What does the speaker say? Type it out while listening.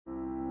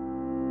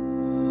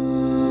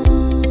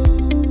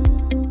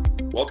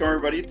Welcome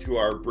everybody to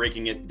our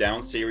Breaking It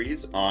Down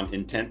series on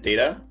intent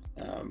data,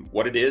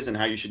 what it is and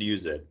how you should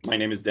use it. My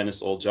name is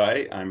Dennis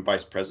Oljai. I'm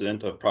Vice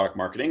President of Product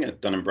Marketing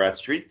at Dun &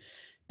 Bradstreet,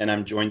 and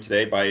I'm joined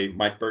today by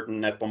Mike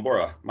Burton at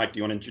Bombora. Mike, do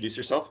you want to introduce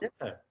yourself?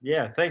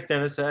 Yeah. Thanks,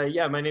 Dennis.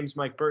 My name is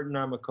Mike Burton.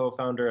 I'm a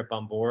co-founder at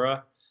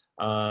Bombora.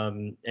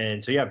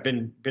 And so, I've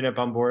been at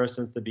Bombora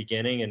since the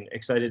beginning and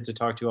excited to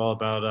talk to you all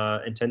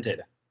about intent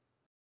data.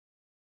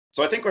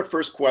 So I think our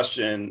first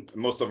question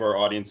most of our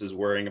audience is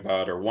worrying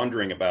about, or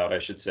wondering about, I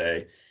should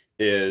say,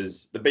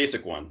 is the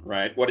basic one,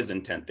 right? What is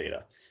intent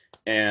data?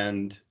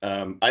 And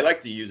I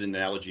like to use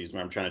analogies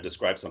when I'm trying to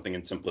describe something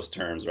in simplest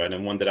terms, right?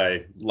 And one that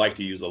I like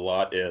to use a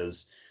lot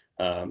is,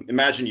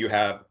 imagine you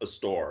have a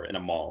store in a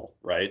mall,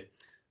 right?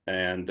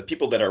 And the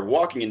people that are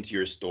walking into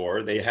your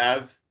store, they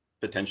have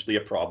potentially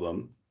a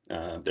problem.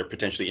 They're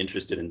potentially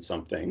interested in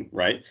something,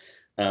 right?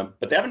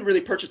 But they haven't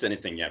really purchased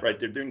anything yet, right?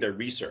 They're doing their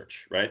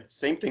research, right?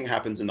 Same thing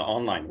happens in the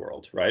online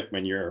world, right?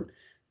 When you're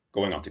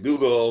going onto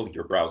Google,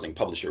 you're browsing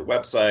publisher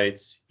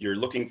websites, you're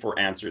looking for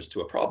answers to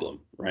a problem,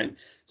 right?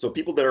 So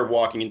people that are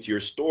walking into your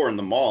store in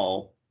the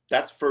mall,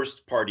 that's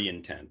first party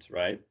intent,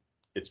 right?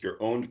 It's your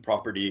owned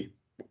property.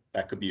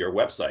 That could be your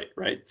website,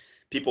 right?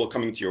 People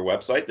coming to your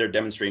website, they're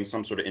demonstrating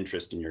some sort of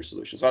interest in your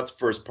solution. So that's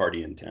first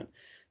party intent.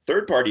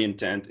 Third party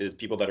intent is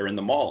people that are in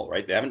the mall,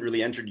 right? They haven't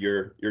really entered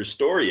your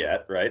store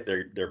yet, right?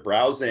 They're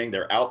browsing,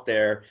 they're out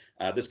there.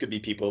 This could be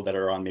people that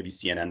are on maybe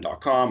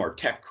CNN.com or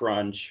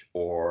TechCrunch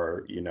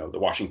or the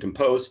Washington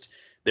Post.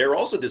 They're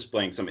also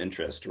displaying some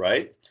interest,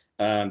 right?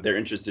 They're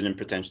interested in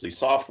potentially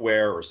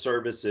software or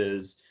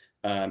services.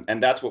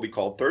 And that's what we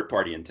call third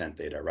party intent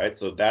data, right?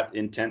 So that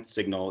intent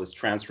signal is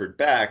transferred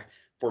back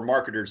for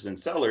marketers and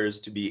sellers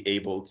to be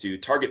able to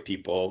target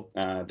people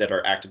that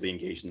are actively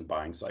engaged in the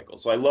buying cycle.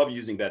 So I love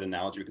using that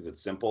analogy because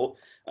it's simple,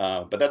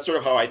 but that's sort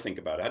of how I think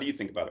about it. How do you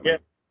think about it, Mike? Yeah,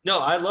 no,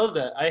 I love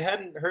that. I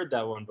hadn't heard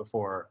that one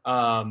before,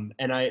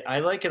 and I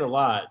like it a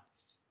lot,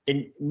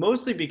 and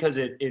mostly because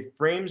it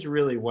frames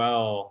really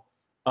well.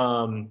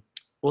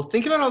 Well,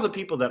 think about all the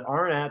people that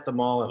aren't at the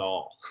mall at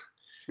all.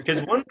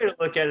 Because one way to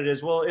look at it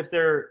is, well, if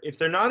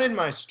they're not in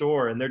my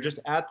store and they're just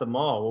at the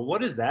mall, well, what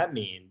does that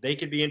mean? They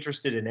could be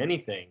interested in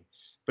anything.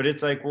 But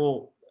it's like,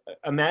 well,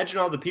 imagine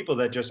all the people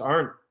that just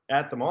aren't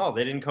at the mall.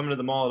 They didn't come to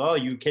the mall at all.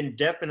 You can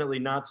definitely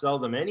not sell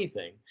them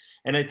anything.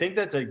 And I think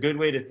that's a good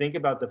way to think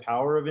about the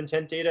power of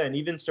intent data and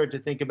even start to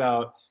think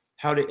about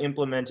how to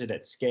implement it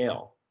at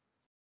scale,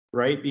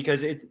 right?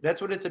 Because that's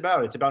what it's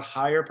about. It's about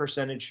higher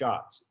percentage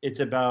shots. It's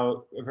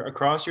about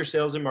across your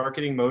sales and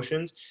marketing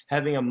motions,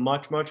 having a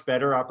much, much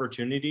better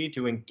opportunity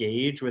to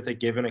engage with a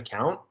given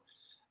account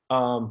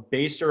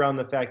based around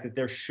the fact that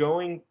they're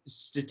showing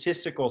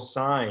statistical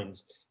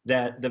signs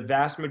that the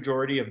vast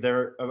majority of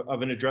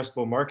an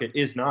addressable market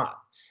is not.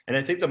 And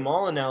I think the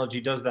mall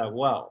analogy does that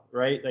well,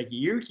 right? Like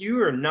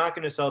you are not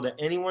going to sell to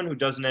anyone who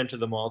doesn't enter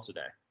the mall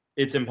today.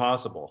 It's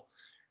impossible,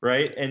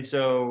 right? And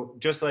so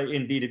just like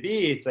in B2B,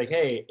 it's like,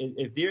 hey,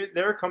 if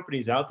there are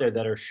companies out there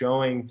that are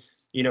showing,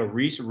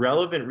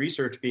 relevant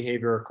research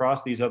behavior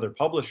across these other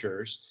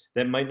publishers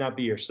that might not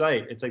be your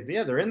site, it's like,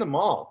 yeah, they're in the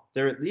mall.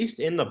 They're at least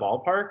in the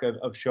ballpark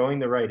of showing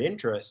the right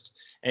interest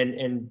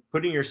and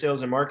putting your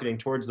sales and marketing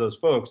towards those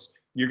folks.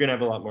 You're going to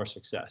have a lot more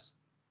success.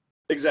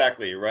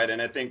 Exactly, right.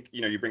 And I think,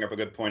 you bring up a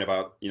good point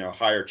about,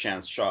 higher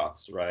chance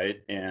shots,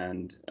 right?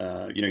 And,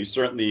 you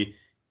certainly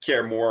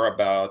care more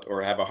about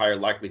or have a higher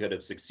likelihood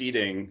of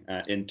succeeding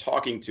in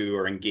talking to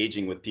or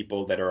engaging with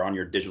people that are on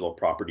your digital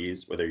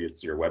properties, whether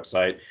it's your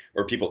website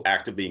or people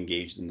actively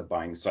engaged in the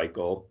buying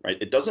cycle, right?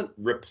 It doesn't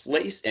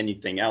replace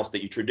anything else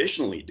that you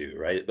traditionally do,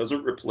 right? It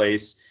doesn't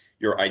replace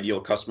your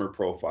ideal customer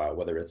profile,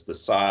 whether it's the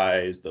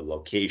size, the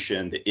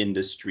location, the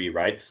industry,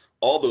 right?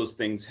 All those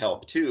things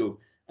help too,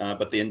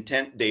 but the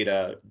intent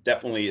data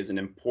definitely is an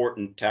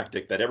important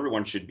tactic that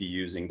everyone should be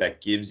using that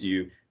gives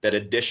you that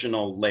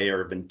additional layer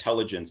of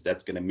intelligence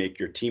that's going to make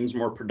your teams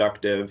more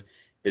productive.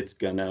 It's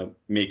going to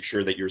make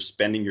sure that you're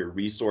spending your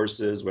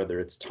resources, whether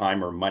it's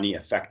time or money,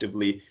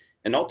 effectively.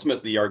 And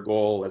ultimately, our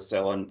goal as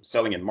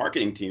selling and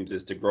marketing teams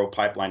is to grow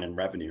pipeline and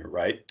revenue,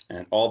 right?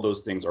 And all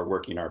those things are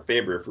working in our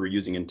favor if we're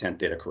using intent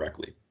data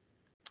correctly.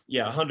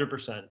 Yeah,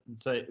 100%.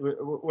 So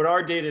what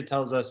our data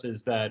tells us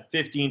is that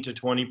 15 to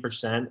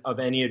 20% of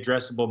any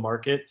addressable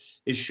market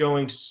is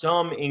showing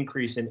some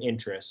increase in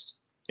interest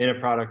in a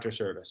product or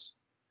service,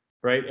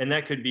 right? And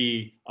that could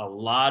be a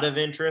lot of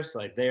interest,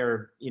 like they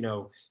are,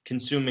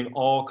 consuming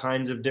all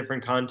kinds of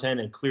different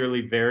content and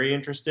clearly very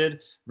interested,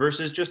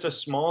 versus just a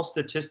small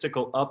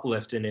statistical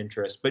uplift in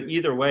interest. But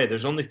either way,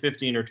 there's only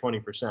 15 or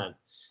 20%.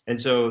 And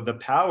so the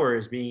power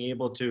is being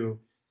able to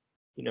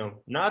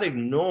not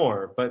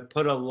ignore, but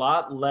put a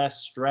lot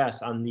less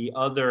stress on the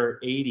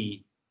other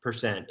 80%,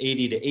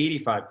 80 to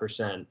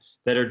 85%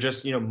 that are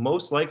just,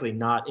 most likely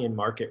not in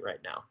market right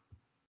now.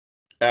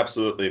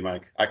 Absolutely,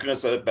 Mike. I couldn't have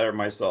said it better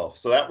myself.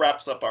 So that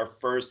wraps up our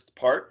first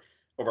part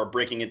of our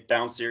Breaking It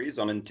Down series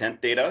on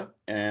intent data.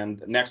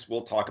 And next,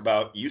 we'll talk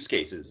about use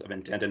cases of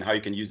intent and how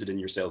you can use it in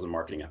your sales and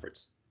marketing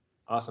efforts.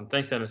 Awesome.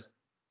 Thanks, Dennis.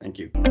 Thank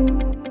you.